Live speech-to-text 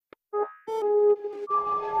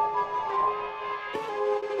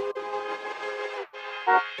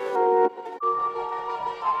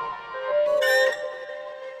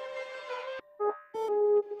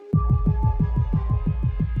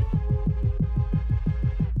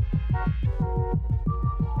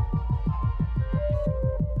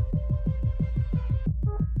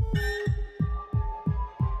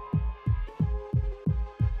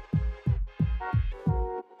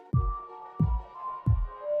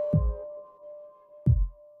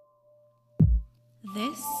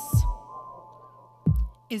This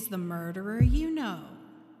is the murderer you know.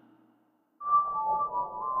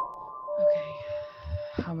 Okay.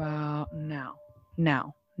 How about now?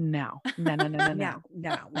 Now. No. I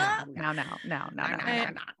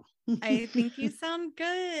think you sound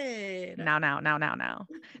good. Now.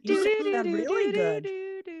 You sound really good.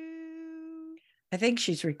 I think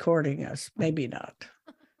she's recording us. Maybe not.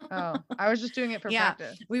 Oh, I was just doing it for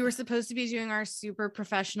practice. We were supposed to be doing our super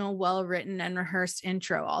professional, well-written and rehearsed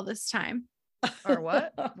intro all this time. Or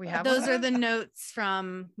what? We have Those are the notes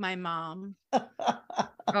from my mom.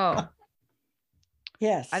 Oh.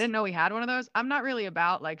 Yes. I didn't know we had one of those. I'm not really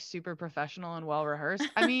about like super professional and well rehearsed.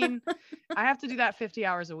 I mean, I have to do that 50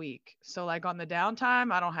 hours a week. So like on the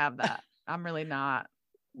downtime, I don't have that. I'm really not.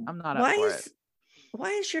 I'm not up for it. Why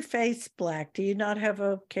is your face black? Do you not have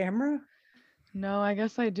a camera? No, I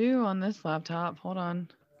guess I do on this laptop. Hold on.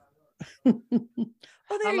 Oh, there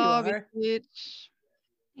Hello, you are. bitch.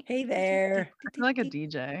 Hey there. I feel like a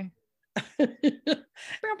DJ.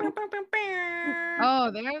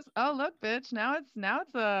 Oh, look, bitch. Now it's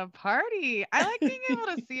a party. I like being able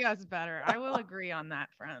to see us better. I will agree on that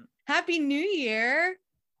front. Happy New Year.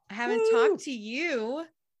 I haven't talked to you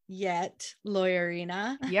yet,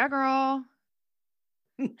 Lawyerina. Yeah, girl.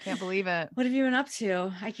 Can't believe it. What have you been up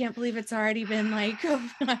to? I can't believe it's already been like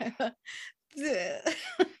I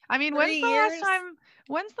mean, when's the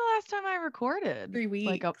last time I recorded? 3 weeks.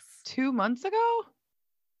 Like 2 months ago?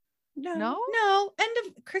 No, end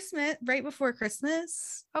of Christmas, right before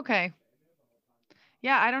Christmas. Okay.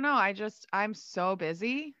 Yeah, I don't know. I'm so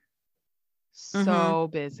busy. So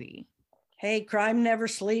busy. Hey, crime never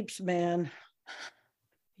sleeps, man.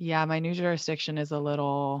 Yeah, my new jurisdiction is a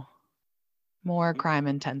little more crime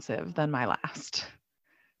intensive than my last.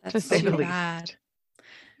 That's to say the bad. least.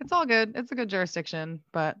 It's all good. It's a good jurisdiction,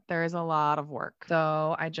 but there is a lot of work.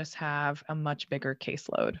 So I just have a much bigger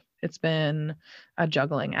caseload. It's been a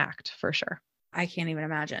juggling act for sure. I can't even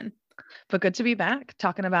imagine. But good to be back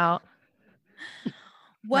talking about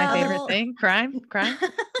my favorite thing, crime.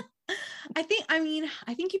 I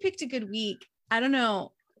think you picked a good week. I don't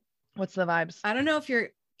know. What's the vibes? I don't know if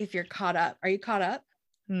you're caught up. Are you caught up?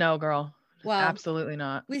 No, girl. Well, absolutely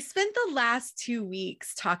not. We spent the last 2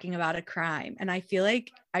 weeks talking about a crime, and I feel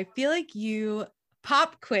like you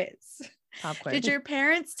pop quiz. Did your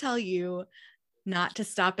parents tell you not to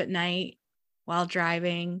stop at night while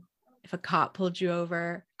driving if a cop pulled you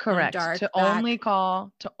over? Correct. Only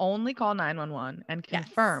call 911 and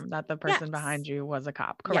confirm that the person behind you was a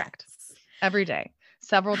cop. Correct. Yes. Every day,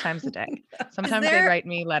 several times a day. Sometimes they write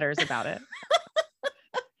me letters about it.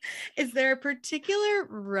 Is there a particular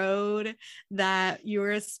road that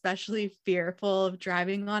you're especially fearful of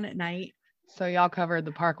driving on at night? So y'all covered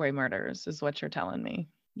the Parkway murders is what you're telling me.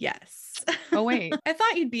 Yes. Oh, wait. I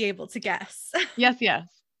thought you'd be able to guess. Yes.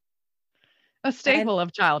 A staple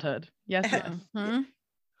of childhood. Yes.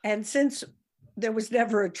 And since there was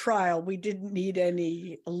never a trial, we didn't need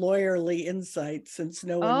any lawyerly insight since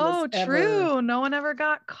no one was true. No one ever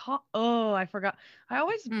got caught. Oh, I forgot. I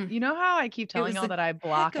always, you know how I keep telling y'all that I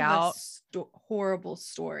block out horrible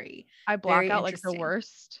story. I block out like the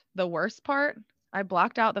worst part. I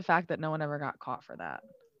blocked out the fact that no one ever got caught for that.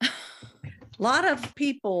 A lot of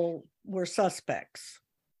people were suspects.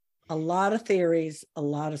 A lot of theories, a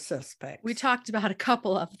lot of suspects. We talked about a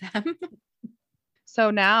couple of them.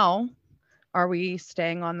 So now, are we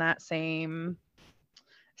staying on that same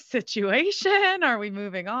situation? Are we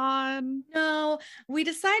moving on? No, we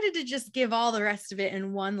decided to just give all the rest of it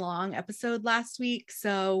in one long episode last week.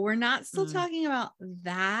 So we're not still talking about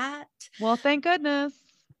that. Well, thank goodness.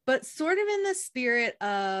 But sort of in the spirit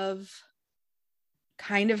of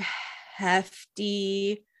kind of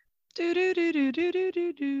hefty,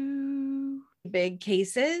 big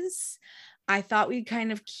cases, I thought we'd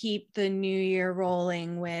kind of keep the new year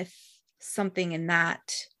rolling with something in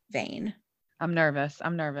that vein. I'm nervous.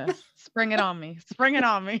 Spring it on me.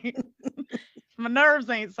 My nerves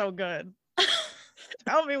ain't so good.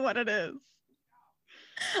 Tell me what it is.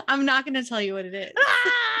 I'm not going to tell you what it is.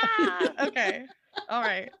 Okay. All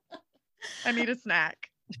right. I need a snack.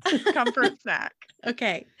 Comfort snack.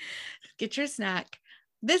 Okay. Get your snack.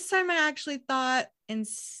 This time I actually thought I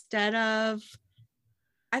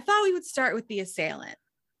thought we would start with the assailant.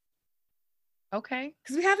 Okay.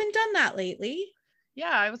 Because we haven't done that lately.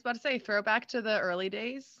 Yeah, I was about to say throwback to the early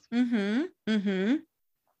days.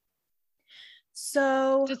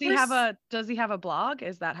 So does he have a blog?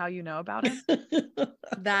 Is that how you know about him?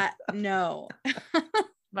 No.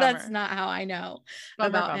 That's not how I know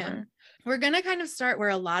about him. We're gonna kind of start where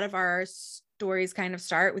a lot of our stories kind of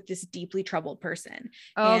start with this deeply troubled person.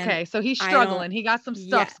 Oh, okay. So he's struggling. He got some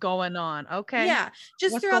stuff going on. Okay. Yeah.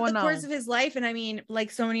 Just what's throughout the course of his life. And I mean,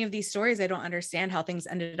 like so many of these stories, I don't understand how things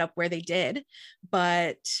ended up where they did,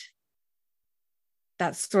 but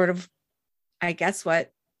that's sort of, I guess,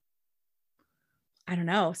 what, I don't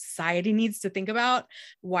know, society needs to think about.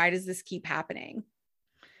 Why does this keep happening?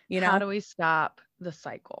 How do we stop the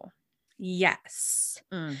cycle? Yes.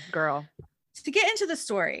 Girl. To get into the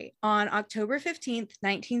story, on October 15th,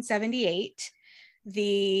 1978,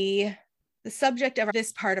 the subject of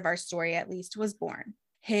this part of our story, at least, was born.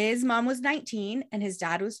 His mom was 19 and his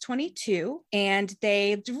dad was 22, and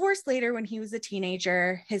they divorced later when he was a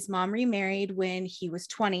teenager. His mom remarried when he was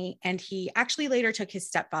 20, and he actually later took his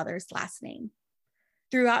stepfather's last name.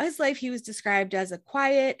 Throughout his life, he was described as a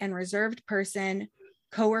quiet and reserved person.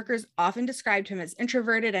 Coworkers often described him as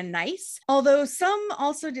introverted and nice, although some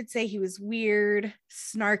also did say he was weird,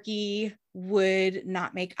 snarky, would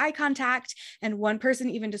not make eye contact, and one person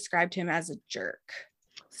even described him as a jerk.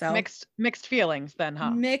 So mixed feelings then,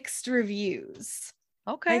 huh? Mixed reviews.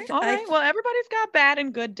 Okay. All right. Well, everybody's got bad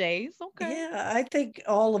and good days. Okay. Yeah, I think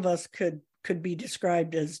all of us could be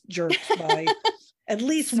described as jerks by at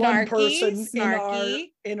least snarky, one person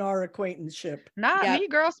in our acquaintanceship. Not me,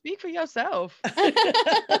 girl. Speak for yourself.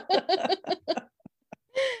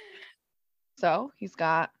 So he's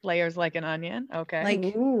got layers like an onion. Okay.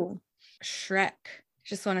 Like Shrek.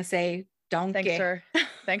 Just want to say donkey.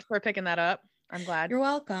 Thanks for picking that up. I'm glad. You're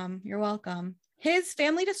welcome. You're welcome. His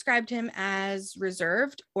family described him as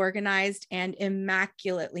reserved, organized, and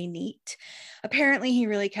immaculately neat. Apparently, he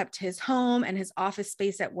really kept his home and his office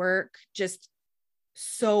space at work just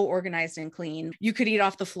so organized and clean. You could eat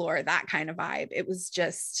off the floor, that kind of vibe. It was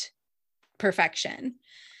just perfection.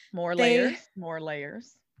 More layers.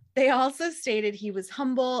 They also stated he was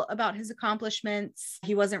humble about his accomplishments.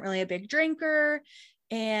 He wasn't really a big drinker,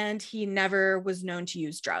 and he never was known to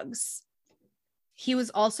use drugs. He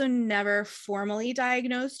was also never formally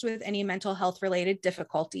diagnosed with any mental health related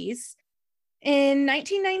difficulties. In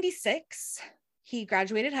 1996, he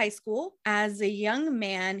graduated high school. As a young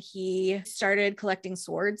man, he started collecting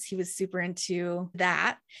swords. He was super into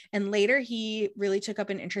that. And later, he really took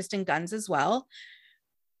up an interest in guns as well.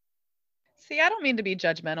 See, I don't mean to be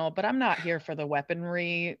judgmental, but I'm not here for the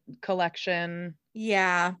weaponry collection.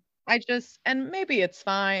 Yeah. And maybe it's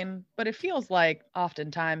fine, but it feels like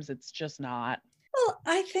oftentimes it's just not. Well,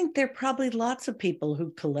 I think there are probably lots of people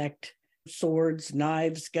who collect swords,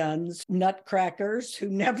 knives, guns, nutcrackers who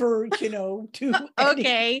never, do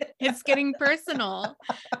okay, it's getting personal.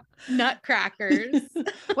 Nutcrackers.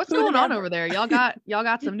 What's going on over there? Y'all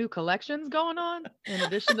got some new collections going on in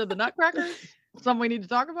addition to the nutcrackers? Something we need to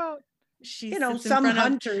talk about? She sits some in front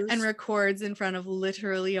hunters and records in front of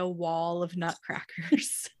literally a wall of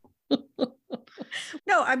nutcrackers.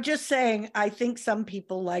 No, I'm just saying, I think some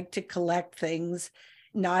people like to collect things.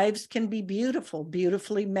 Knives can be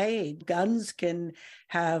beautifully made. Guns can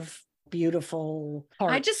have beautiful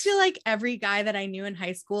parts. I just feel like every guy that I knew in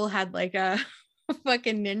high school had like a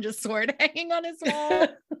fucking ninja sword hanging on his wall.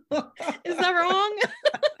 Is that wrong?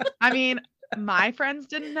 I mean, my friends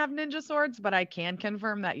didn't have ninja swords, but I can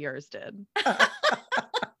confirm that yours did.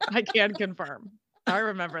 I can confirm. I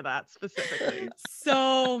remember that specifically.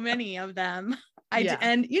 So many of them.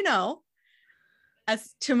 And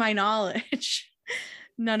as to my knowledge,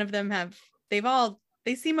 none of them have,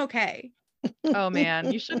 they seem okay. Oh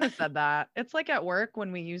man, you shouldn't have said that. It's like at work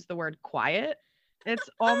when we use the word quiet, it's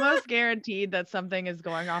almost guaranteed that something is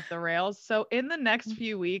going off the rails. So in the next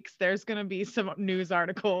few weeks, there's going to be some news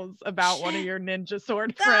articles about one of your ninja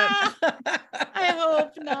sword friends. I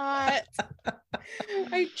hope not.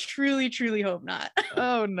 I truly, truly hope not.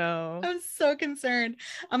 Oh no. I'm so concerned.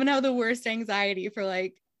 I'm going to have the worst anxiety for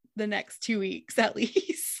like the next 2 weeks at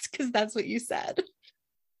least, because that's what you said.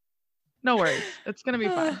 No worries. It's going to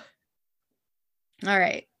be fine. All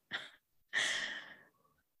right.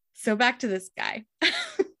 So back to this guy,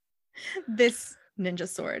 this ninja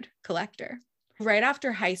sword collector. Right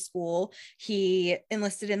after high school, he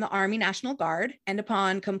enlisted in the Army National Guard, and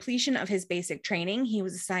upon completion of his basic training, he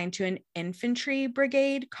was assigned to an infantry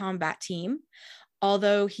brigade combat team,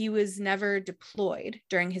 although he was never deployed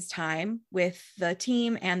during his time with the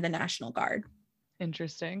team and the National Guard.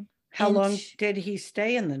 Interesting. How long did he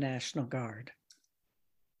stay in the National Guard?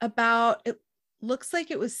 It looks like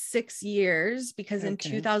it was 6 years, because in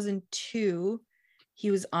 2002, he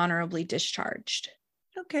was honorably discharged.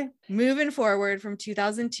 Okay. Moving forward from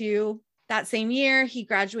 2002, that same year, he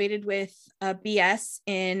graduated with a BS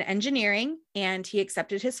in engineering, and he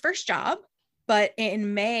accepted his first job. But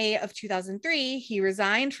in May of 2003, he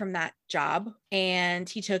resigned from that job and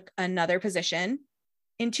he took another position.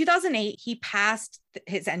 In 2008, he passed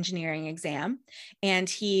his engineering exam and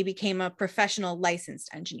he became a professional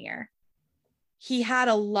licensed engineer. He had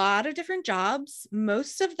a lot of different jobs.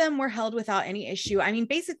 Most of them were held without any issue. I mean,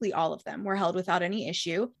 basically all of them were held without any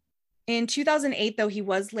issue. In 2008, though, he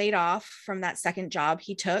was laid off from that second job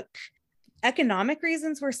he took. Economic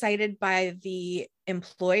reasons were cited by the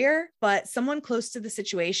employer, but someone close to the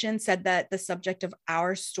situation said that the subject of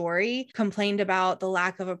our story complained about the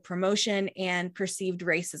lack of a promotion and perceived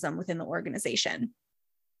racism within the organization.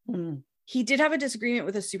 He did have a disagreement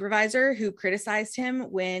with a supervisor who criticized him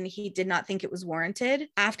when he did not think it was warranted.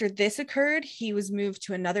 After this occurred, he was moved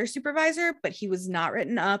to another supervisor, but he was not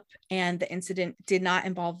written up and the incident did not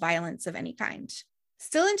involve violence of any kind.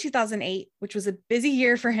 Still in 2008, which was a busy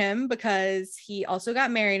year for him because he also got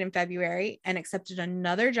married in February and accepted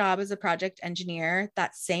another job as a project engineer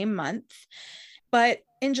that same month. But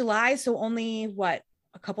in July, so only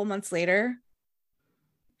a couple months later,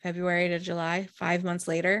 February to July, 5 months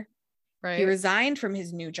later, right, he resigned from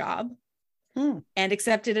his new job and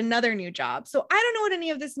accepted another new job. So I don't know what any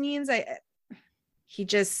of this means. It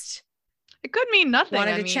could mean nothing.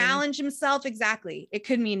 Wanted to challenge himself. Exactly. It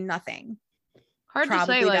could mean nothing. Hard to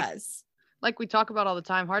say, like we talk about all the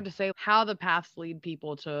time, hard to say how the paths lead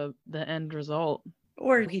people to the end result.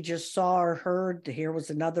 Or he just saw or heard here was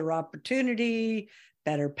another opportunity,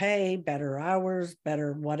 better pay, better hours,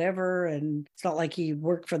 better whatever. And it's not like he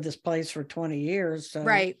worked for this place for 20 years. So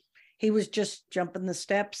right. He was just jumping the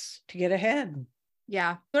steps to get ahead.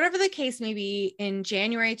 Yeah. Whatever the case may be, in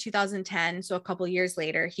January 2010, so a couple years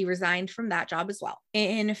later, he resigned from that job as well.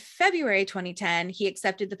 In February 2010, he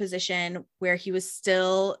accepted the position where he was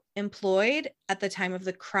still employed at the time of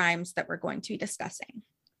the crimes that we're going to be discussing.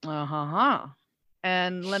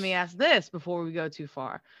 And let me ask this before we go too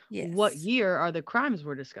far. Yes. What year are the crimes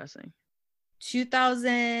we're discussing?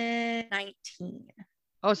 2019.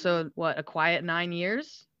 Oh, so what, a quiet 9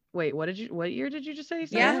 years? Wait, what year did you just say?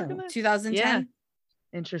 Yeah, 2010. Yeah.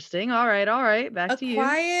 Interesting. All right. Back to you.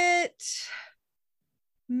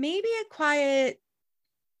 Maybe a quiet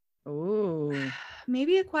Ooh.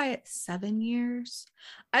 Maybe a quiet 7 years.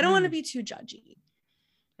 I don't want to be too judgy.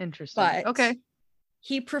 Interesting. But okay.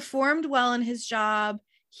 He performed well in his job.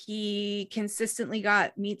 He consistently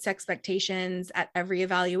meets expectations at every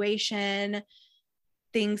evaluation.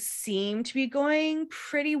 Things seem to be going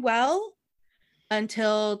pretty well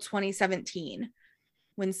until 2017,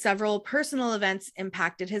 when several personal events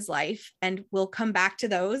impacted his life. And we'll come back to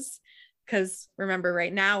those because remember,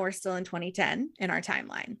 right now we're still in 2010 in our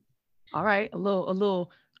timeline. All right. A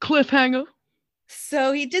little cliffhanger.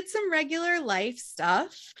 So he did some regular life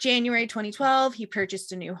stuff. January 2012, he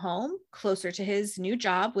purchased a new home closer to his new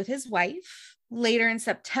job with his wife. Later in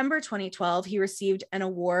September 2012, he received an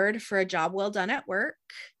award for a job well done at work.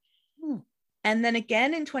 And then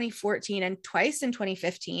again in 2014 and twice in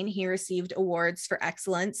 2015, he received awards for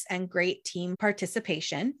excellence and great team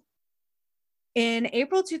participation. In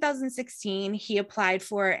April 2016, he applied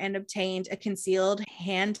for and obtained a concealed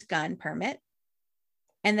handgun permit.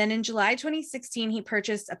 And then in July 2016, he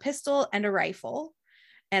purchased a pistol and a rifle.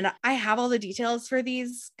 And I have all the details for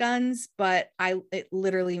these guns, but it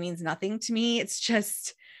literally means nothing to me. It's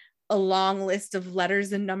just a long list of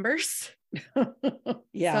letters and numbers.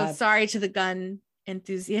 Yeah. So sorry to the gun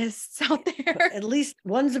enthusiasts out there. At least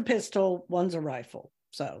one's a pistol, one's a rifle.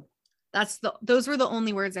 So those were the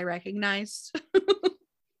only words I recognized.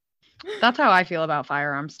 That's how I feel about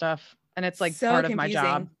firearm stuff. And it's like part of my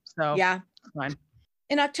job. So yeah. Fine.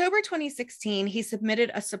 In October 2016, he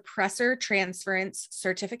submitted a suppressor transference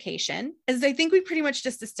certification. As I think we pretty much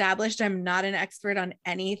just established, I'm not an expert on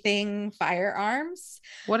anything firearms.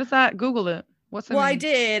 What is that? Google it. What's it mean? I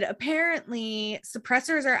did. Apparently,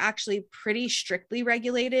 suppressors are actually pretty strictly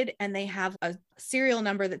regulated, and they have a serial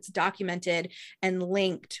number that's documented and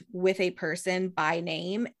linked with a person by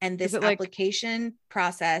name. And this application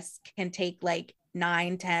process can take like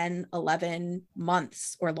 9, 10, 11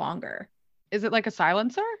 months or longer. Is it like a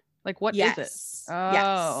silencer? Like what is it? Oh,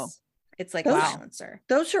 yes. It's like a silencer.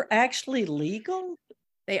 Those are actually legal?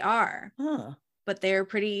 They are. Huh. But they're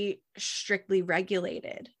pretty strictly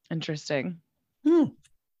regulated. Interesting.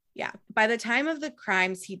 Yeah. By the time of the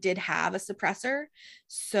crimes, he did have a suppressor.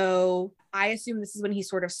 So I assume this is when he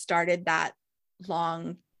sort of started that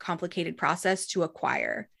long, complicated process to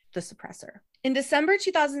acquire the suppressor. In December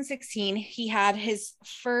 2016, he had his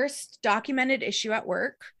first documented issue at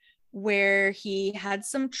work, where he had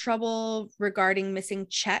some trouble regarding missing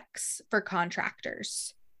checks for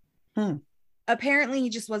contractors. Apparently, he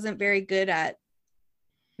just wasn't very good at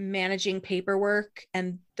managing paperwork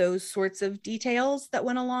and those sorts of details that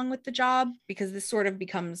went along with the job, because this sort of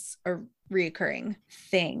becomes a reoccurring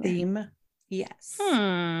theme. Yes.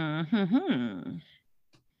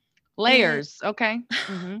 Layers. Okay.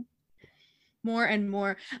 More and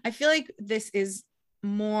more. I feel like this is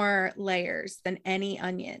more layers than any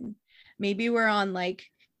onion. Maybe we're on like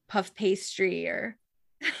puff pastry or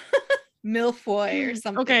milfoy or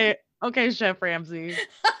something. Okay, Chef Ramsay.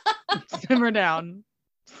 Simmer down.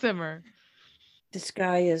 Simmer. This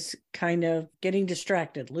guy is kind of getting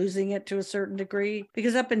distracted, losing it to a certain degree,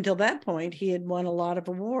 because up until that point, he had won a lot of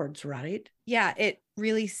awards, right? Yeah, it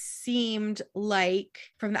really seemed like,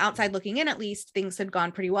 from the outside looking in, at least, things had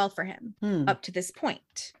gone pretty well for him up to this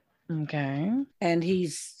point. Okay. And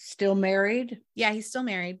he's still married? Yeah, he's still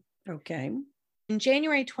married. Okay. In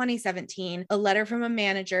January 2017, a letter from a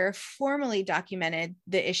manager formally documented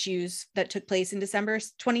the issues that took place in December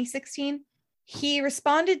 2016. He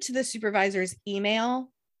responded to the supervisor's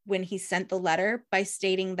email when he sent the letter by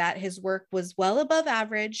stating that his work was well above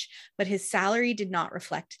average, but his salary did not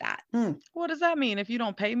reflect that. What does that mean? If you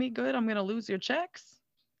don't pay me good, I'm going to lose your checks?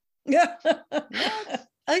 Yeah.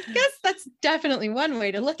 I guess that's definitely one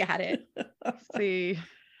way to look at it. See.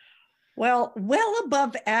 Well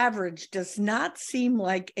above average does not seem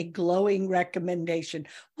like a glowing recommendation.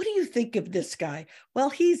 What do you think of this guy?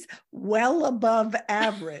 Well, he's well above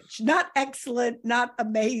average, not excellent, not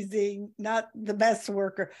amazing, not the best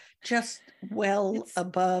worker, just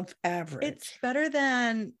above average. It's better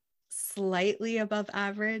than slightly above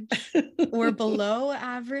average or below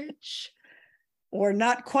average. Or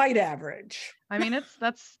not quite average. I mean,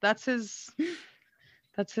 that's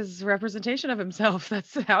his representation of himself.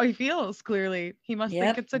 That's how he feels. Clearly, he must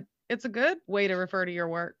think it's a good way to refer to your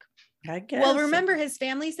work. I guess. Well, remember, his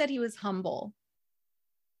family said he was humble.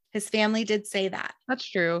 His family did say that. That's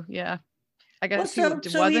true. Yeah, I guess he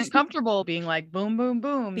wasn't comfortable being like boom, boom,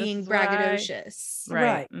 boom, being braggadocious.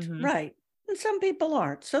 Right. Right. And some people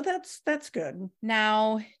aren't. So that's good.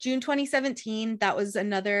 Now, June 2017, that was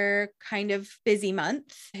another kind of busy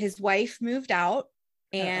month. His wife moved out.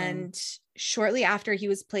 And shortly after, he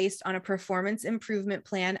was placed on a performance improvement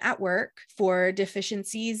plan at work for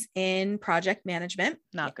deficiencies in project management.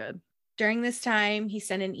 Not good. During this time, he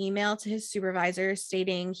sent an email to his supervisor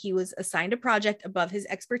stating he was assigned a project above his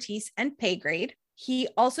expertise and pay grade. He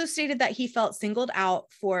also stated that he felt singled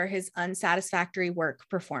out for his unsatisfactory work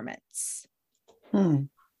performance.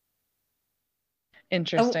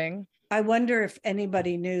 Interesting. I wonder if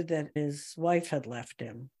anybody knew that his wife had left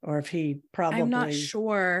him, or if he probably I'm not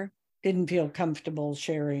sure. Didn't feel comfortable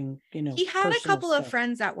sharing, He had a couple of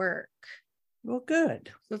friends at work. Well,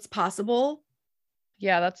 good. So it's possible.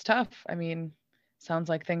 Yeah, that's tough. I mean, sounds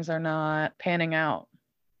like things are not panning out.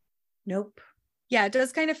 Nope. Yeah, it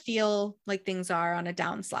does kind of feel like things are on a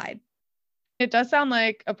downslide. It does sound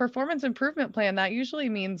like a performance improvement plan. That usually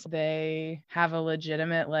means they have a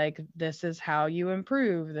legitimate, like, this is how you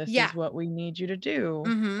improve. This is what we need you to do,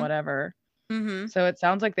 whatever. So it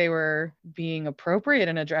sounds like they were being appropriate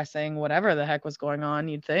in addressing whatever the heck was going on,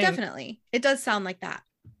 you'd think. Definitely. It does sound like that.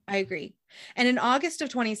 I agree. And in August of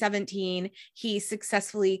 2017, he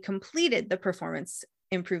successfully completed the performance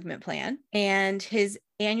improvement plan, and his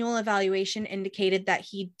annual evaluation indicated that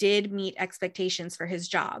he did meet expectations for his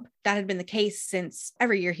job. That had been the case since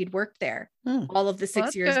every year he'd worked there, all of the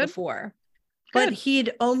 6 years before. But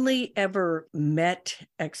he'd only ever met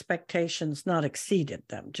expectations, not exceeded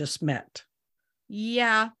them, just met.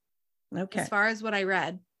 Yeah. Okay. As far as what I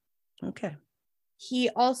read. Okay. He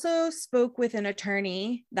also spoke with an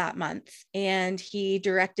attorney that month, and he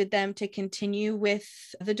directed them to continue with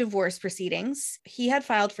the divorce proceedings. He had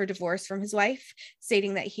filed for divorce from his wife,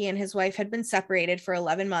 stating that he and his wife had been separated for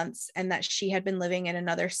 11 months and that she had been living in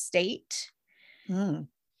another state.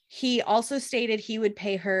 He also stated he would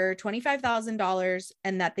pay her $25,000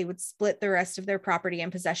 and that they would split the rest of their property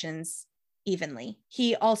and possessions evenly.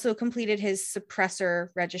 He also completed his suppressor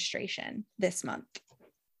registration this month.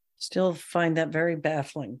 Still find that very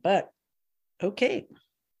baffling, but okay.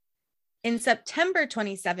 In September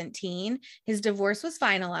 2017, his divorce was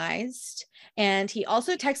finalized, and he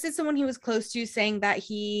also texted someone he was close to saying that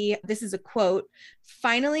he, this is a quote,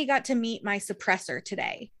 finally got to meet my suppressor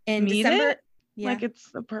today. In December, like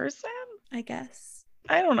it's a person? I guess.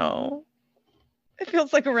 I don't know. It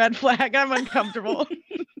feels like a red flag. I'm uncomfortable.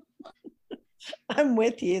 I'm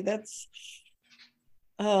with you. That's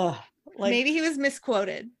maybe he was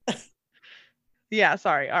misquoted. Yeah,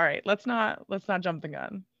 sorry. All right. Let's not jump the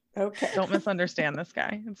gun. Okay. Don't misunderstand this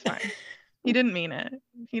guy. It's fine. He didn't mean it.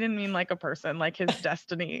 He didn't mean like a person, like his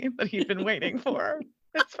destiny that he'd been waiting for.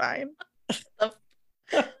 It's fine. What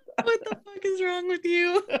the fuck fuck is wrong with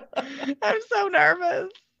you? I'm so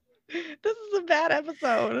nervous. This is a bad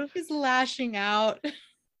episode. He's lashing out.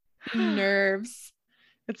 Nerves.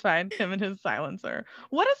 It's fine. Him and his silencer.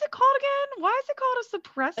 What is it called again? Why is it called a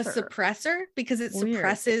suppressor? A suppressor? Because it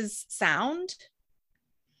suppresses sound.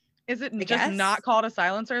 Is it just not called a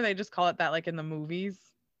silencer? They just call it that like in the movies.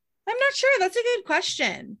 I'm not sure. That's a good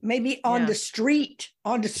question. Maybe on the street.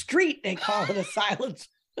 On the street, they call it a silencer.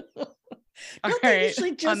 All right.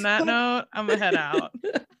 On that note, I'm gonna head out.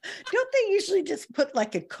 Don't they usually just put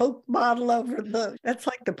like a Coke bottle over that's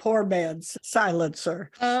like the poor man's silencer.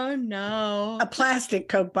 Oh no. A plastic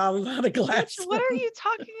Coke bottle, not a glass. What are you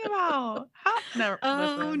talking about? Never.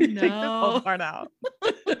 Oh listen, no. Take this whole part out.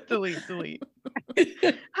 delete.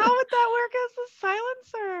 How would that work as a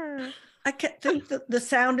silencer? I can't think that the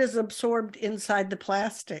sound is absorbed inside the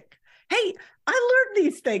plastic. Hey, I learned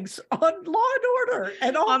these things on Law and Order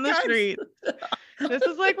and all on the street. This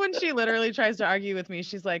is like when she literally tries to argue with me.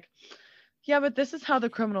 She's like, yeah, but this is how the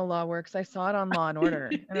criminal law works. I saw it on Law and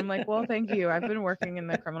Order. And I'm like, well, thank you. I've been working in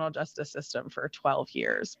the criminal justice system for 12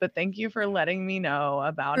 years, but thank you for letting me know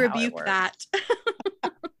about how it works. That.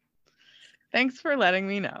 Thanks for letting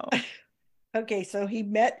me know. Okay, so he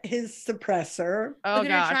met his suppressor. Oh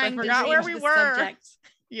gosh, I forgot where we were. Subject.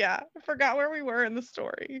 Yeah, I forgot where we were in the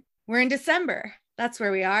story. We're in December. That's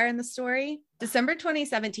where we are in the story. December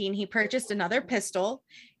 2017, he purchased another pistol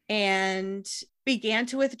and began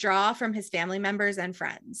to withdraw from his family members and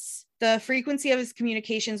friends. The frequency of his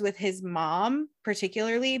communications with his mom,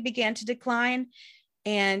 particularly, began to decline,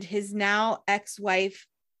 and his now ex-wife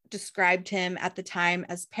described him at the time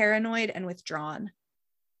as paranoid and withdrawn.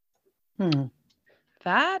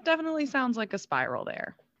 That definitely sounds like a spiral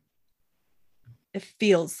there. It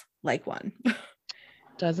feels like one.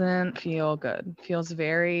 Doesn't feel good. Feels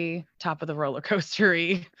very top of the roller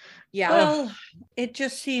coaster-y. Yeah. Well, it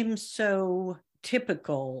just seems so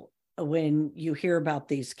typical when you hear about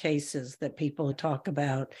these cases that people talk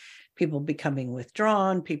about people becoming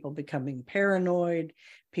withdrawn, people becoming paranoid,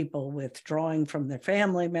 people withdrawing from their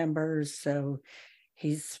family members. So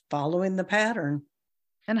he's following the pattern.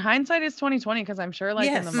 And hindsight is 2020, because I'm sure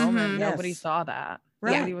in the moment, nobody saw that.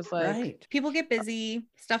 Right. Nobody was like, people get busy,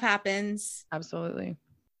 stuff happens. Absolutely.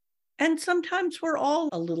 And sometimes we're all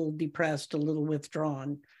a little depressed, a little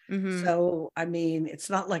withdrawn. Mm-hmm. So, I mean, it's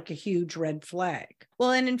not like a huge red flag.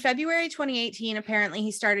 Well, and in February 2018, apparently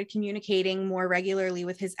he started communicating more regularly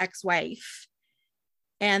with his ex-wife.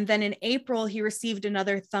 And then in April, he received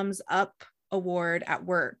another Thumbs Up award at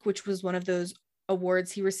work, which was one of those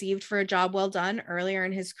awards he received for a job well done earlier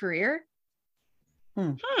in his career.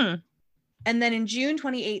 And then in June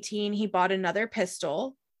 2018, he bought another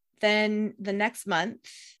pistol. Then the next month,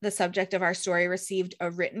 the subject of our story received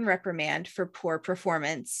a written reprimand for poor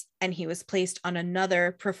performance, and he was placed on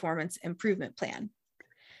another performance improvement plan.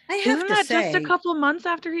 Isn't that just a couple months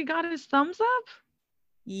after he got his thumbs up?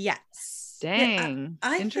 Yes. Dang.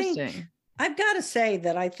 I interesting. Think, I've got to say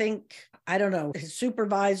that I think, I don't know, his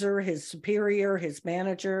supervisor, his superior, his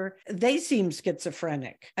manager, they seem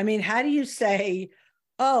schizophrenic. I mean, how do you say,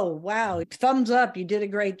 oh, wow, thumbs up, you did a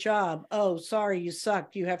great job. Oh, sorry, you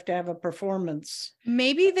sucked. You have to have a performance.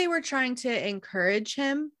 Maybe they were trying to encourage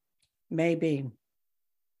him. Maybe.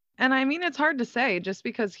 And I mean, it's hard to say. Just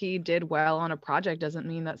because he did well on a project doesn't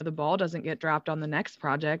mean that the ball doesn't get dropped on the next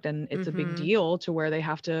project, and it's a big deal to where they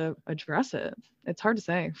have to address it. It's hard to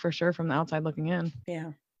say for sure from the outside looking in.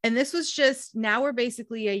 Yeah. And this was just, now we're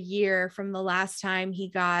basically a year from the last time he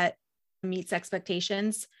got meets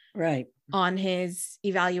expectations. Right. On his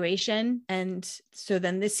evaluation. And so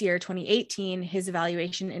then this year, 2018, his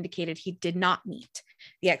evaluation indicated he did not meet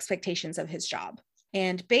the expectations of his job.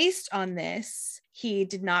 And based on this, he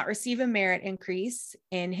did not receive a merit increase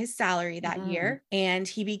in his salary that year. And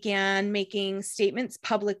he began making statements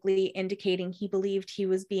publicly indicating he believed he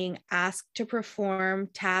was being asked to perform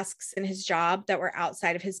tasks in his job that were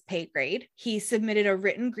outside of his pay grade. He submitted a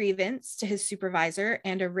written grievance to his supervisor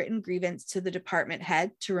and a written grievance to the department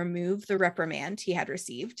head to remove the reprimand he had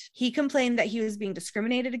received. He complained that he was being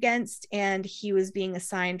discriminated against and he was being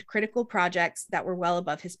assigned critical projects that were well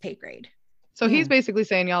above his pay grade. So he's basically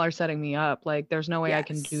saying, y'all are setting me up. Like, there's no way I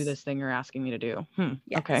can do this thing you're asking me to do.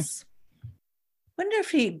 Yes. Okay. Wonder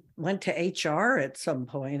if he went to HR at some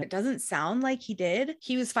point. It doesn't sound like he did.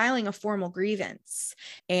 He was filing a formal grievance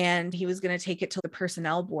and he was going to take it to the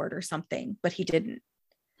personnel board or something, but he didn't.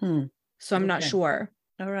 So I'm not sure.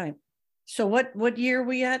 All right. So what year are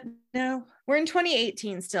we at now? We're in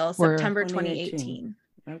 2018 still, September 2018.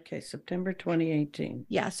 Okay, September 2018.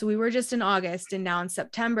 Yeah, so we were just in August, and now in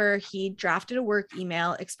September, he drafted a work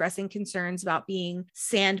email expressing concerns about being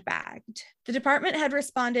sandbagged. The department had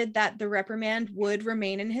responded that the reprimand would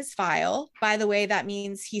remain in his file. By the way, that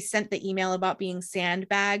means he sent the email about being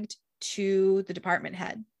sandbagged to the department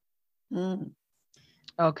head.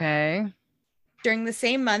 Okay. During the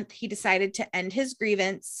same month, he decided to end his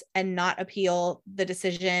grievance and not appeal the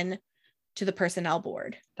decision to the personnel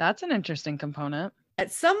board. That's an interesting component.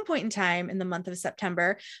 At some point in time in the month of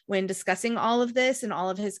September, when discussing all of this and all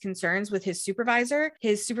of his concerns with his supervisor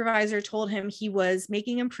told him he was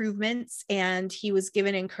making improvements and he was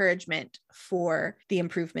given encouragement for the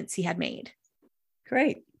improvements he had made.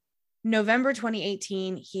 Great. November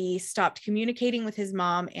 2018, he stopped communicating with his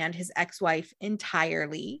mom and his ex-wife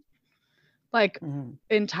entirely. Like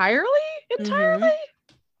entirely?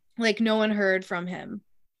 Like no one heard from him.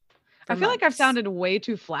 I feel like I've sounded way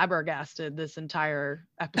too flabbergasted this entire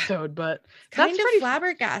episode, but kind that's of pretty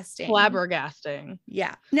flabbergasting.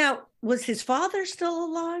 Yeah. Now, was his father still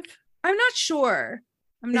alive? I'm not sure.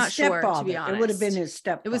 I'm not sure, to be honest. It would have been his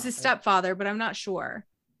stepfather. It was his stepfather, but I'm not sure.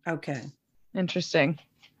 Okay. Interesting.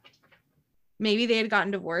 Maybe they had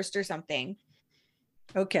gotten divorced or something.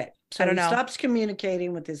 Okay. So he stops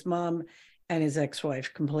communicating with his mom and his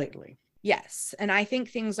ex-wife completely. Yes. And I think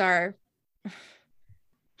things are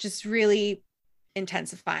just really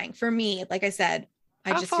intensifying. For me, like I said,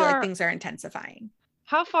 I feel like things are intensifying.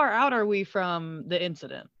 How far out are we from the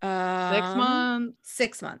incident? 6 months?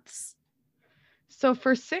 6 months. So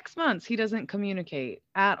for 6 months, he doesn't communicate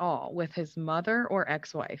at all with his mother or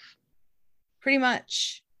ex-wife? Pretty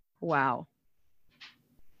much. Wow.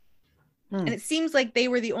 And it seems like they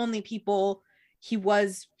were the only people he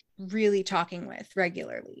was really talking with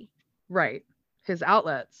regularly. Right. His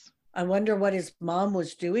outlets. I wonder what his mom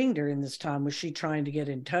was doing during this time. Was she trying to get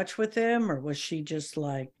in touch with him, or was she just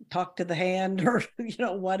like talk to the hand or,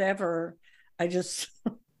 whatever? I just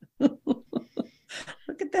look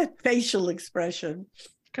at that facial expression.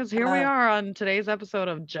 Because here we are on today's episode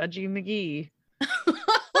of Judgy McGee.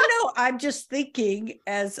 No, I'm just thinking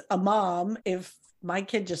as a mom, if my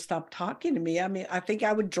kid just stopped talking to me, I mean, I think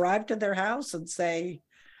I would drive to their house and say,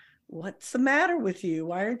 what's the matter with you?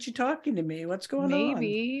 Why aren't you talking to me? What's going on?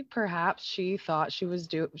 Maybe, perhaps she thought she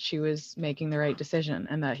was making the right decision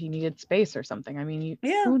and that he needed space or something. I mean,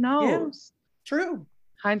 who knows? Yeah, true.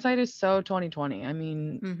 Hindsight is so 2020. I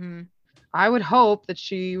mean, I would hope that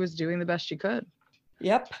she was doing the best she could.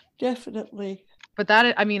 Yep, definitely. But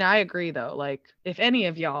I agree though. Like, if any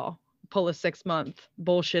of y'all pull a 6-month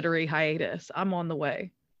bullshittery hiatus, I'm on the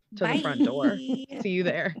way to the front door. See you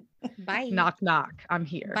there. Bye. Knock, knock. I'm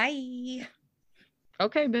here. Bye.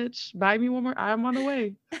 Okay, bitch. Buy me one more. I'm on the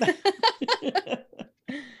way.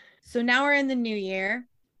 So now we're in the new year,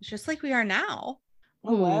 just like we are now.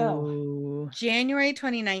 Oh, wow. January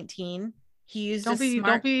 2019. He used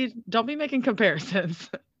don't be making comparisons.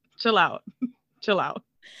 Chill out. You're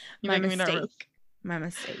making me nervous. My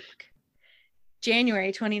mistake.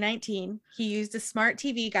 January 2019, he used a smart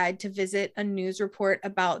TV guide to visit a news report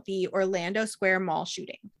about the Orlando Square mall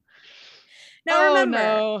shooting.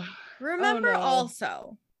 Now, remember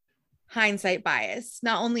also, hindsight bias.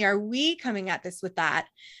 Not only are we coming at this with that,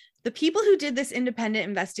 the people who did this independent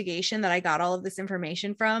investigation that I got all of this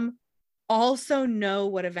information from also know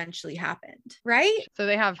what eventually happened, right? So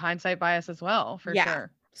they have hindsight bias as well, for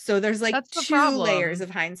sure. So there's like two layers of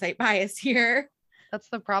hindsight bias here. That's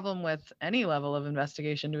the problem with any level of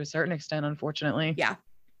investigation to a certain extent, unfortunately. Yeah.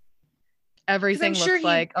 Everything looks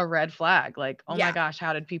like a red flag. Like, oh my gosh,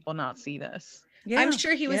 how did people not see this? Yeah, I'm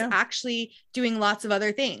sure he was actually doing lots of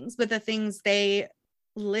other things, but the things they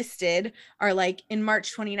listed are like in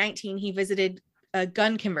March 2019, he visited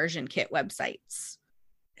gun conversion kit websites.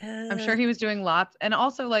 I'm sure he was doing lots. And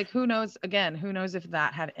also, like, who knows if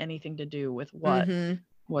that had anything to do with what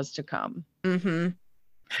was to come.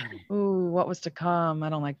 Ooh, what was to come? I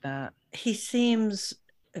don't like that. He seems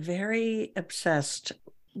very obsessed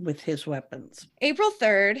with his weapons. April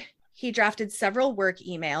 3rd, he drafted several work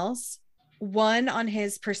emails, one on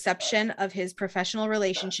his perception of his professional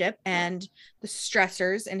relationship and the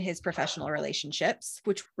stressors in his professional relationships,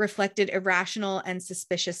 which reflected irrational and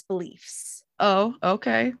suspicious beliefs. Oh,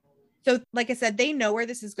 okay. So, like I said, they know where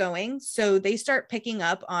this is going. So they start picking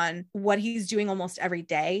up on what he's doing almost every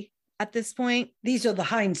day at this point. These are the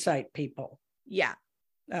hindsight people. Yeah.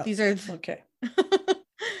 Oh, these are okay.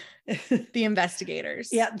 The investigators.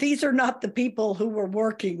 Yeah, these are not the people who were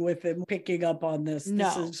working with him picking up on this. No.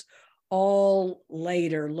 This is all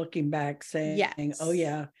later looking back saying, oh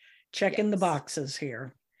yeah, checking the boxes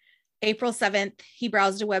here. April 7th, he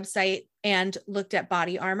browsed a website and looked at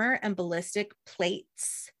body armor and ballistic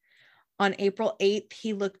plates. On April 8th,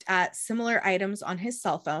 he looked at similar items on his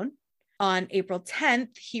cell phone. On April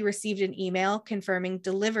 10th, he received an email confirming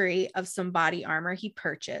delivery of some body armor he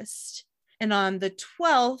purchased. And on the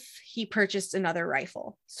 12th, he purchased another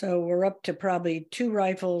rifle. So we're up to probably 2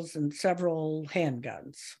 rifles and several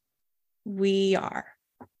handguns. We are.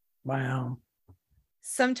 Wow.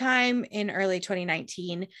 Sometime in early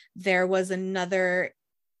 2019, there was another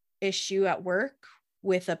issue at work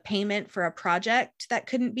with a payment for a project that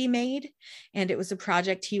couldn't be made. And it was a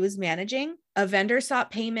project he was managing. A vendor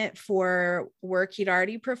sought payment for work he'd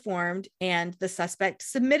already performed, and the suspect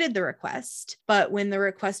submitted the request. But when the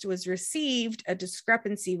request was received, a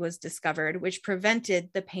discrepancy was discovered, which prevented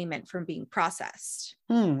the payment from being processed.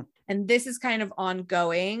 And this is kind of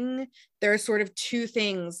ongoing. There are sort of 2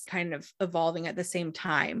 things kind of evolving at the same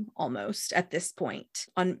time, almost at this point.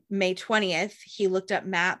 On May 20th, he looked up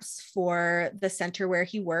maps for the center where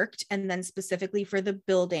he worked, and then specifically for the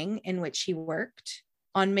building in which he worked.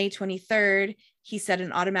 On May 23rd, he set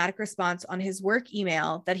an automatic response on his work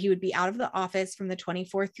email that he would be out of the office from the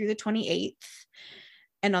 24th through the 28th.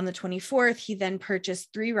 And on the 24th, he then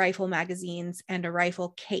purchased 3 rifle magazines and a rifle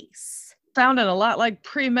case. Sounded a lot like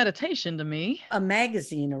premeditation to me. A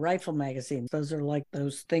magazine, a rifle magazine. Those are like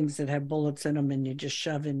those things that have bullets in them and you just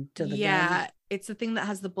shove into the gun. Yeah, it's the thing that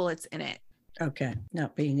has the bullets in it. Okay,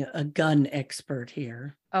 not being a gun expert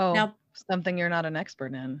here. Oh, now, something you're not an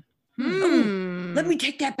expert in. Oh, let me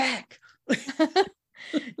take that back.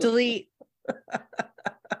 Delete.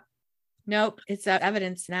 Nope, it's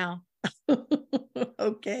evidence now.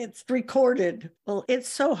 Okay, it's recorded. Well, it's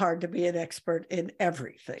so hard to be an expert in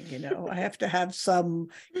everything, I have to have some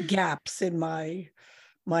gaps in my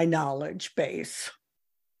knowledge base.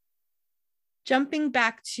 Jumping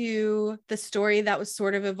back to the story that was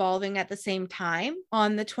sort of evolving at the same time,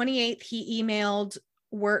 on the 28th, he emailed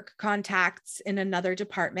work contacts in another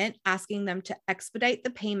department asking them to expedite the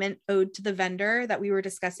payment owed to the vendor that we were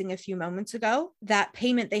discussing a few moments ago. That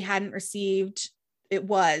payment they hadn't received, it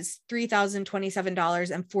was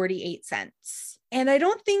 $3,027.48. And I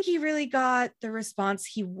don't think he really got the response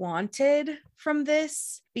he wanted from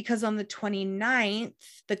this, because on the 29th,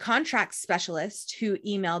 the contract specialist who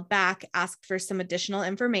emailed back asked for some additional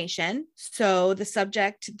information. So the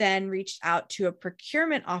subject then reached out to a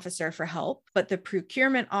procurement officer for help, but the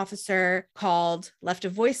procurement officer left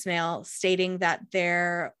a voicemail stating that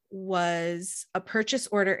there was a purchase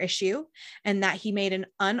order issue and that he made an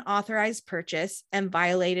unauthorized purchase and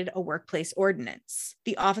violated a workplace ordinance.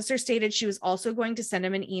 The officer stated she was also going to send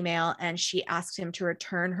him an email, and she asked him to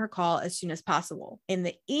return her call as soon as possible. In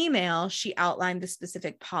the email, she outlined the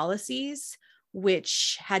specific policies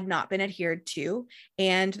which had not been adhered to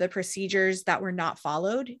and the procedures that were not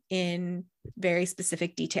followed in very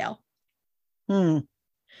specific detail.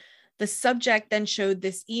 The subject then showed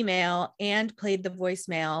this email and played the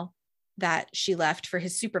voicemail that she left for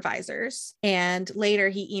his supervisors. And later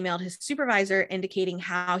he emailed his supervisor indicating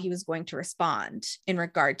how he was going to respond in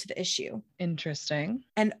regard to the issue. Interesting.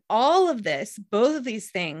 And all of this, both of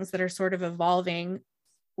these things that are sort of evolving,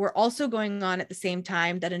 were also going on at the same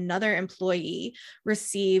time that another employee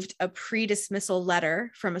received a pre-dismissal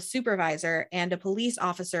letter from a supervisor, and a police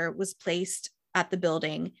officer was placed at the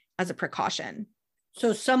building as a precaution.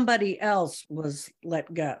 So somebody else was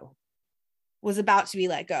let go. Was about to be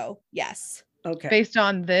let go. Yes. Okay. Based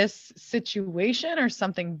on this situation or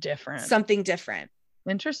something different? Something different.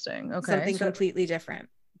 Interesting. Okay. Something completely different.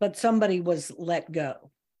 But somebody was let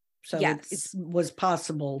go. So yes. it was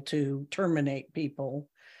possible to terminate people.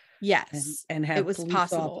 Yes. And have it was police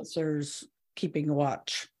possible. Officers keeping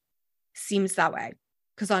watch. Seems that way.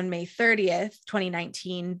 Because on May 30th,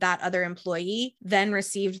 2019, that other employee then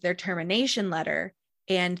received their termination letter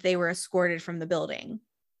and they were escorted from the building.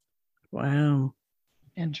 Wow.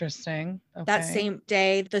 Interesting. Okay. That same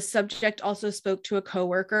day, the subject also spoke to a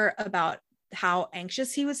coworker about how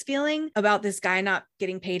anxious he was feeling about this guy not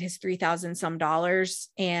getting paid his $3,000 some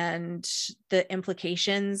and the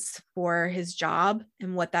implications for his job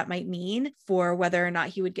and what that might mean for whether or not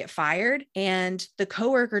he would get fired. And the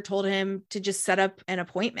coworker told him to just set up an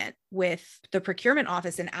appointment with the procurement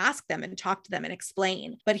office and ask them and talk to them and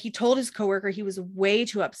explain. But he told his coworker he was way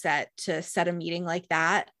too upset to set a meeting like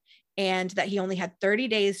that, and that he only had 30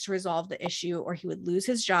 days to resolve the issue or he would lose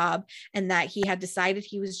his job, and that he had decided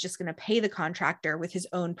he was just going to pay the contractor with his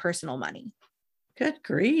own personal money. Good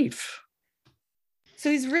grief. So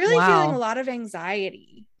he's really feeling a lot of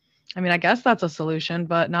anxiety. I mean, I guess that's a solution,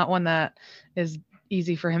 but not one that is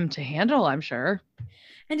easy for him to handle, I'm sure.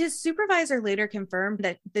 And his supervisor later confirmed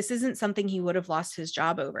that this isn't something he would have lost his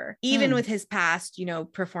job over, even with his past,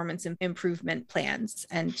 performance improvement plans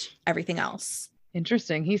and everything else.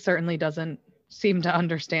 Interesting. He certainly doesn't seem to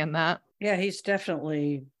understand that. Yeah, he's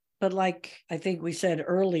definitely, but like I think we said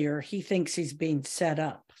earlier, he thinks he's being set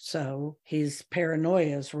up. So his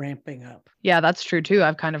paranoia is ramping up. Yeah, that's true too.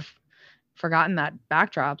 I've kind of forgotten that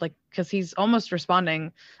backdrop, like, because he's almost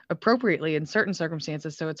responding appropriately in certain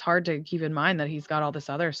circumstances. So it's hard to keep in mind that he's got all this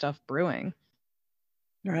other stuff brewing.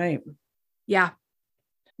 Right. Yeah.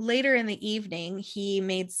 Later in the evening, he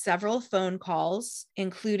made several phone calls,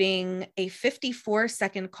 including a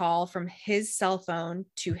 54-second call from his cell phone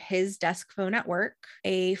to his desk phone at work,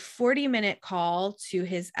 a 40-minute call to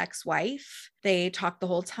his ex-wife. They talked the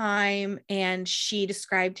whole time, and she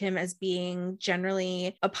described him as being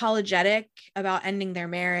generally apologetic about ending their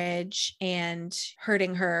marriage and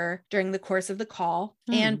hurting her during the course of the call.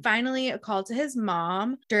 And finally, a call to his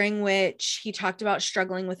mom, during which he talked about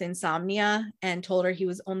struggling with insomnia and told her he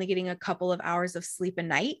was only getting a couple of hours of sleep a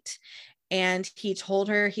night. And he told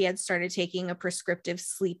her he had started taking a prescriptive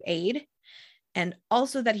sleep aid, and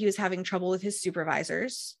also that he was having trouble with his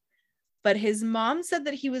supervisors. But his mom said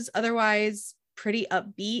that he was otherwise pretty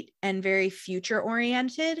upbeat and very future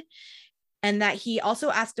oriented, and that he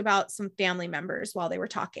also asked about some family members while they were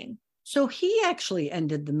talking. So he actually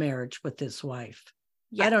ended the marriage with his wife.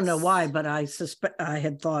 Yes. I don't know why, but I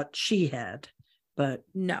had thought she had, but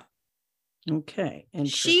no. Okay.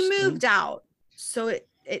 She moved out. So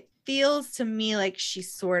it feels to me like she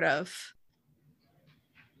sort of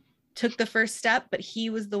took the first step, but he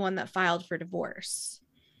was the one that filed for divorce.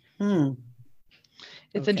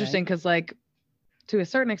 It's interesting because, like, to a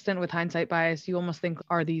certain extent with hindsight bias, you almost think,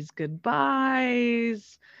 are these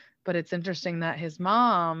goodbyes? But it's interesting that his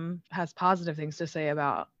mom has positive things to say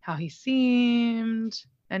about how he seemed.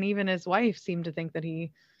 And even his wife seemed to think that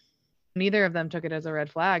neither of them took it as a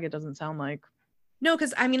red flag. It doesn't sound like. No,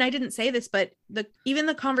 because I mean, I didn't say this, but even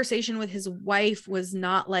the conversation with his wife was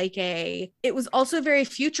not like it was also very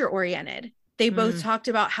future oriented. They both talked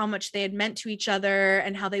about how much they had meant to each other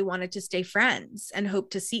and how they wanted to stay friends and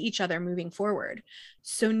hope to see each other moving forward.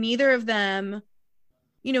 So neither of them,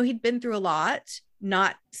 he'd been through a lot,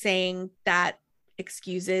 not saying that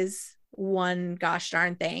excuses one gosh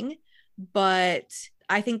darn thing, but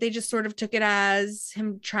I think they just sort of took it as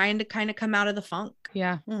him trying to kind of come out of the funk.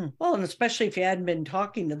 Yeah. Well, and especially if you hadn't been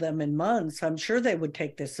talking to them in months, I'm sure they would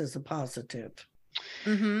take this as a positive.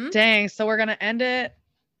 Dang. So we're going to end it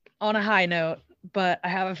on a high note, but I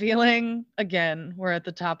have a feeling, again, we're at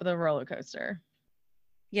the top of the roller coaster.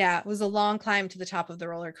 Yeah, it was a long climb to the top of the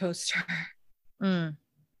roller coaster. Yeah.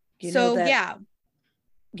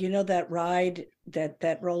 You know that ride,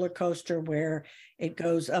 that roller coaster where it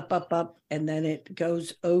goes up, up, up, and then it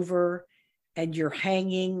goes over and you're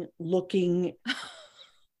hanging, looking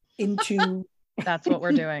into. That's what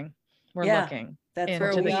we're doing. We're looking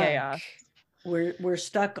into the chaos. We're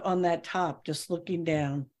stuck on that top, just looking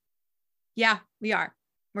down. Yeah, we are.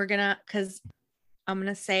 We're gonna, because I'm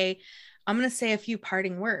gonna say a few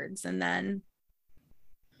parting words, and then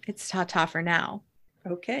it's ta-ta for now.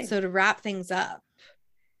 Okay. So to wrap things up,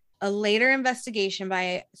 a later investigation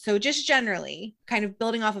so just generally kind of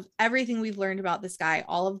building off of everything we've learned about this guy,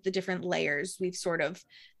 all of the different layers we've sort of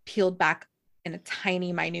peeled back in a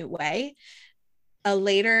tiny, minute way. A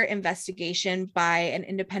later investigation by an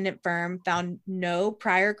independent firm found no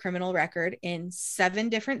prior criminal record in 7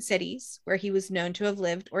 different cities where he was known to have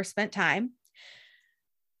lived or spent time.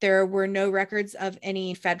 There were no records of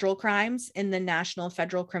any federal crimes in the National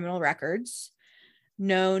Federal Criminal Records,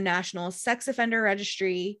 no National Sex Offender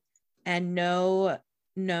Registry, and no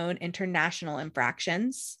known international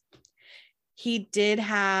infractions. He did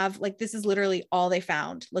have, this is literally all they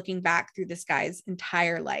found looking back through this guy's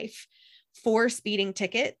entire life: 4 speeding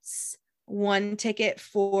tickets, 1 ticket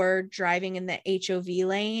for driving in the HOV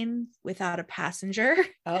lane without a passenger.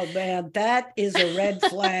 Oh man, that is a red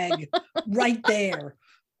flag right there.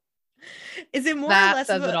 Is it more that or less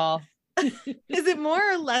says it all? Is it more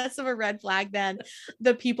or less of a red flag than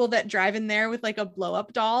the people that drive in there with a blow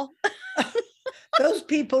up doll? Those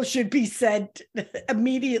people should be sent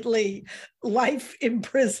immediately, life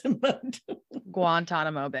imprisonment.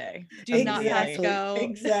 Guantanamo Bay. Do not pass go.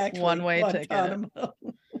 Exactly. One-way ticket.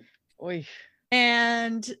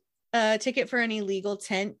 And a ticket for an illegal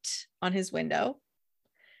tint on his window.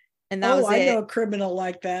 And that was it. I know a criminal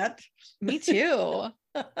like that. Me too.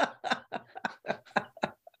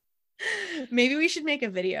 Maybe we should make a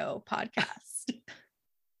video podcast,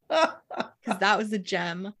 because that was a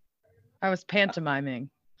gem. I was pantomiming.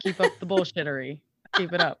 Keep up the bullshittery.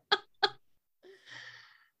 Keep it up.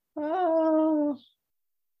 Oh,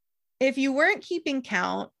 If you weren't keeping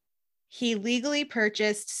count, he legally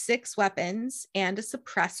purchased 6 weapons and a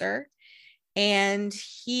suppressor, and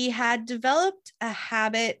he had developed a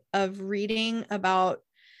habit of reading about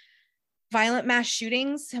violent mass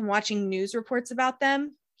shootings and watching news reports about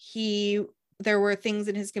them. There were things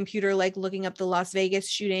in his computer like looking up the Las Vegas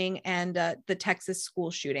shooting and the Texas school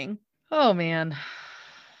shooting. Oh man.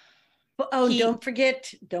 Don't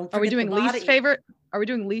forget. Are we doing least favorite? Are we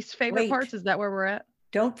doing least favorite parts? Is that where we're at?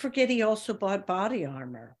 Don't forget he also bought body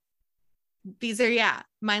armor. These are,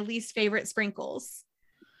 my least favorite sprinkles.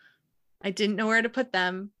 I didn't know where to put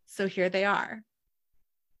them, so here they are.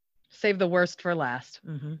 Save the worst for last.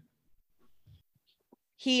 Mm-hmm.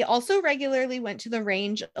 He also regularly went to the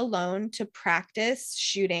range alone to practice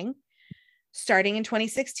shooting, starting in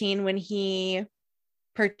 2016 when he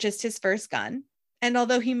purchased his first gun. And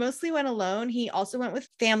although he mostly went alone, he also went with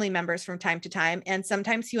family members from time to time. And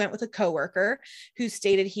sometimes he went with a coworker who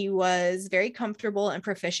stated he was very comfortable and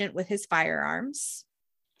proficient with his firearms.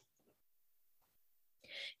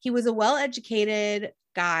 He was a well-educated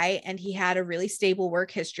guy, and he had a really stable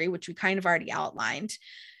work history, which we kind of already outlined.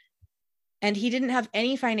 And he didn't have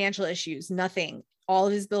any financial issues, nothing. All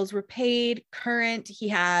of his bills were paid, current. He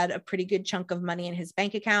had a pretty good chunk of money in his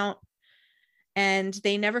bank account. And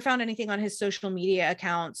they never found anything on his social media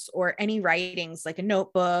accounts or any writings, like a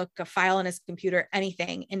notebook, a file on his computer,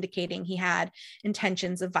 anything indicating he had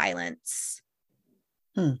intentions of violence.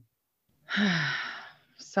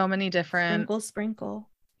 So many different sprinkle.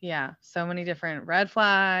 Yeah, so many different red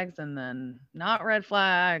flags and then not red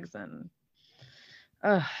flags, and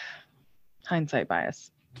hindsight bias.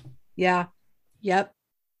 Yeah. Yep.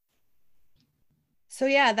 So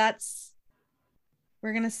yeah,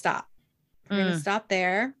 we're gonna stop. We're going to stop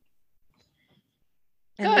there.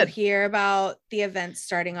 And we'll hear about the events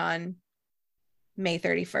starting on May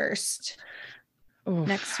 31st. Oof.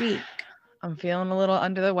 Next week. I'm feeling a little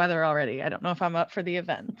under the weather already. I don't know if I'm up for the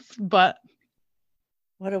events, but.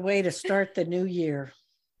 What a way to start the new year.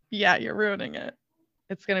 Yeah, you're ruining it.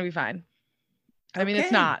 It's going to be fine. I mean,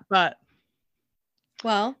 it's not, but.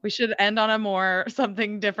 Well, we should end on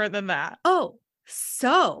something different than that. Oh,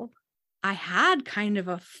 so I had kind of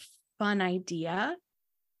a fun idea.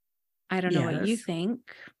 I don't know what you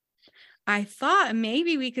think. I thought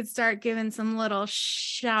maybe we could start giving some little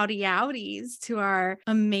shouty outies to our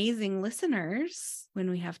amazing listeners when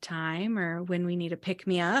we have time or when we need a pick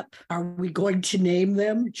me up. Are we going to name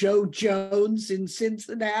them Joe Jones in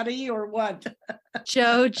Cincinnati or what?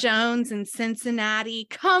 Joe Jones in Cincinnati,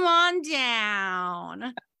 come on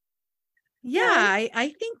down. Yeah,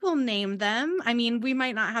 I think we'll name them. I mean, we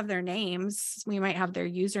might not have their names. We might have their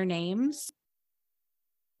usernames.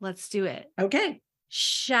 Let's do it. Okay.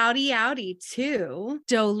 Shouty outy to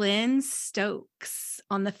Dolin Stokes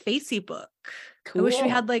on the Facebook. Cool. I wish we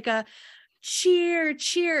had like a cheer.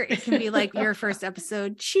 It can be like your first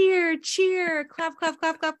episode. Cheer, clap, clap,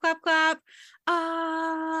 clap, clap, clap, clap.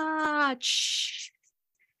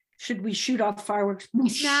 Should we shoot off fireworks?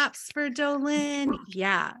 Snaps for Dolin.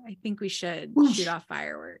 Yeah, I think we should shoot off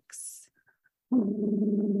fireworks.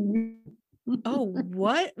 Oh,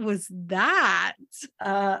 what was that?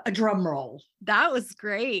 A drum roll. That was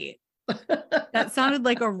great. That sounded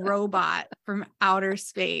like a robot from outer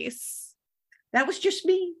space. That was just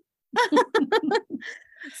me.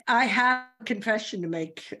 I have a confession to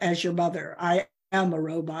make as your mother. I am a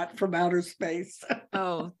robot from outer space.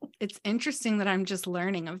 Oh, it's interesting that I'm just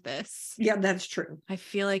learning of this. Yeah, that's true. I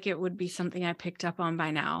feel like it would be something I picked up on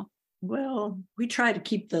by now. Well, we try to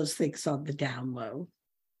keep those things on the down low.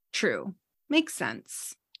 True. Makes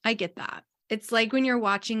sense. I get that. It's like when you're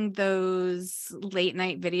watching those late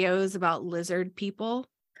night videos about lizard people.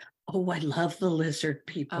 Oh, I love the lizard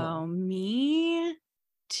people. Oh, me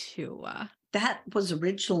too. That was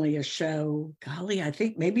originally a show, golly, I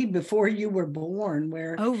think maybe before you were born,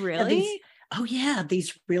 where oh really?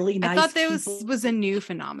 These really nice I thought this was a new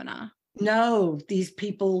phenomena. No, these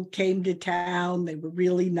people came to town. They were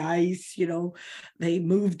really nice, they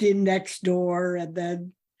moved in next door, and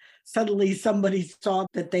then suddenly somebody saw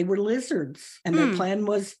that they were lizards, and their plan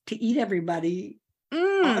was to eat everybody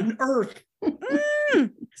on Earth.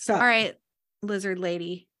 So, all right, lizard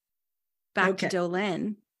lady, back to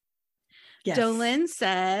Dolin. Yes. Dolin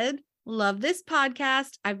said, love this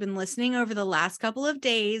podcast. I've been listening over the last couple of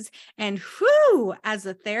days, and whew, as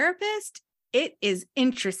a therapist, it is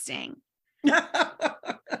interesting.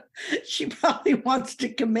 She probably wants to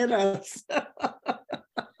commit us.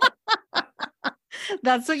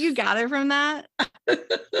 That's what you gather from that?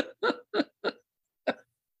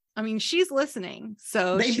 I mean, she's listening,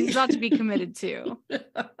 so maybe she's about to be committed too.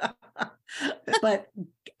 But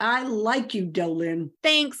I like you, Dolan.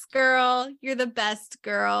 Thanks, girl. You're the best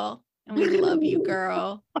girl. And we love you,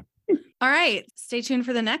 girl. All right. Stay tuned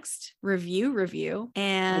for the next review.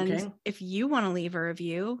 And if you want to leave a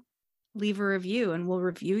review and we'll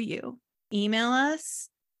review you. Email us,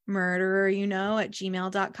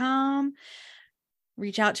 murdereryouKnow@gmail.com.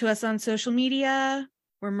 Reach out to us on social media.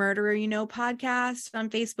 We're Murderer You Know Podcast on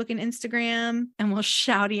Facebook and Instagram, and we'll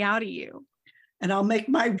shouty out at you. And I'll make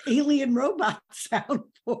my alien robot sound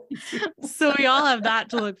for you. So we all have that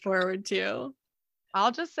to look forward to.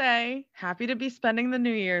 I'll just say, happy to be spending the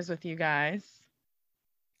New Year's with you guys.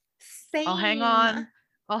 Same. I'll hang on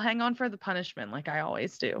for the punishment like I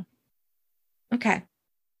always do. Okay.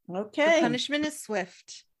 The punishment is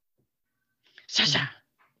swift. Shasha.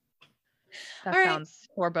 That all sounds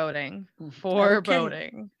foreboding.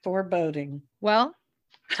 Foreboding. Foreboding. Well,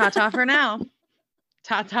 ta-ta for now.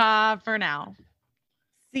 Ta-ta for now.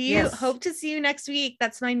 See you. Yes. Hope to see you next week.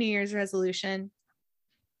 That's my New Year's resolution.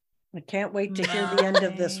 I can't wait to hear the end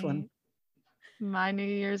of this one. My New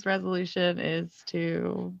Year's resolution is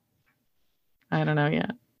to, I don't know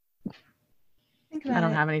yet. I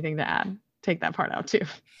don't have anything to add. Take that part out too.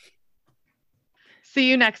 See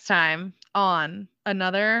you next time on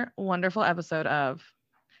another wonderful episode of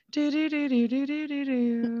Do.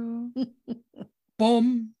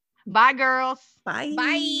 Boom. Bye, girls. Bye.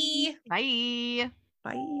 Bye. Bye.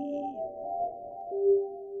 Bye.